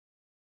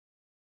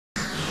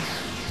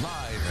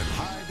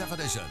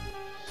definition.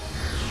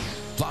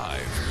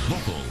 Live,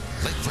 local,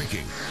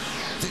 late-breaking.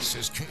 This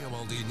is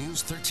KOLD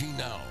News 13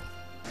 Now.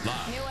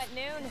 Live. New at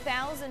noon,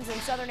 thousands in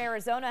southern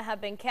Arizona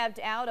have been kept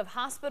out of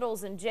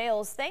hospitals and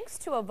jails thanks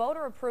to a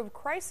voter-approved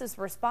crisis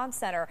response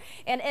center.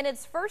 And in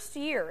its first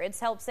year, it's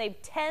helped save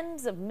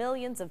tens of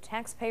millions of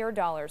taxpayer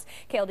dollars.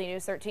 KOLD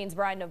News 13's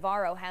Brian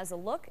Navarro has a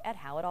look at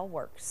how it all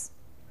works.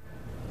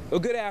 Well,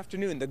 good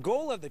afternoon. The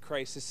goal of the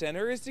Crisis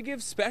Center is to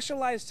give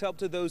specialized help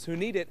to those who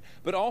need it,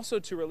 but also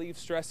to relieve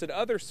stress at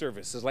other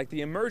services like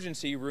the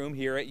emergency room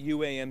here at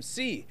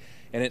UAMC.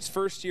 And its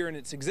first year in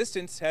its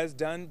existence has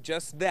done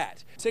just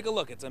that. Take a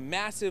look. It's a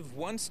massive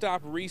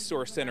one-stop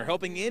resource center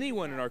helping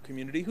anyone in our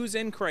community who's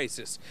in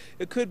crisis.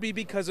 It could be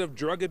because of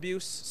drug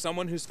abuse,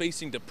 someone who's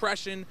facing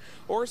depression,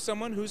 or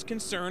someone who's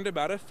concerned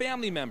about a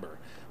family member.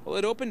 Well,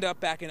 it opened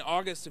up back in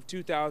August of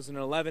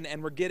 2011,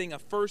 and we're getting a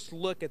first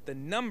look at the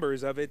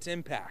numbers of its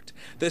impact.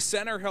 The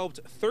center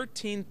helped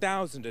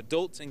 13,000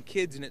 adults and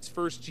kids in its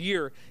first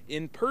year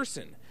in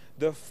person.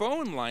 The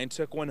phone line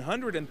took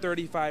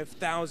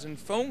 135,000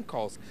 phone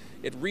calls.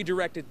 It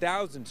redirected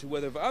thousands who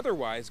would have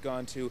otherwise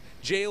gone to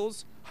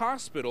jails,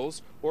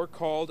 hospitals, or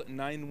called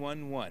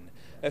 911.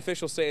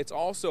 Officials say it's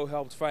also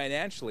helped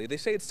financially. They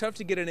say it's tough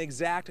to get an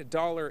exact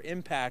dollar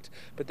impact,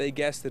 but they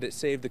guess that it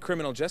saved the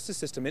criminal justice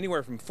system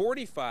anywhere from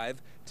 $45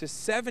 to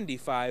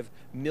 $75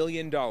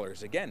 million.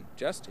 Again,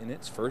 just in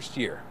its first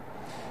year.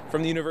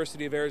 From the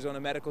University of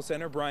Arizona Medical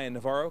Center, Brian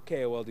Navarro,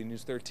 KOLD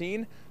News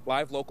 13,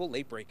 live, local,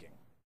 late breaking.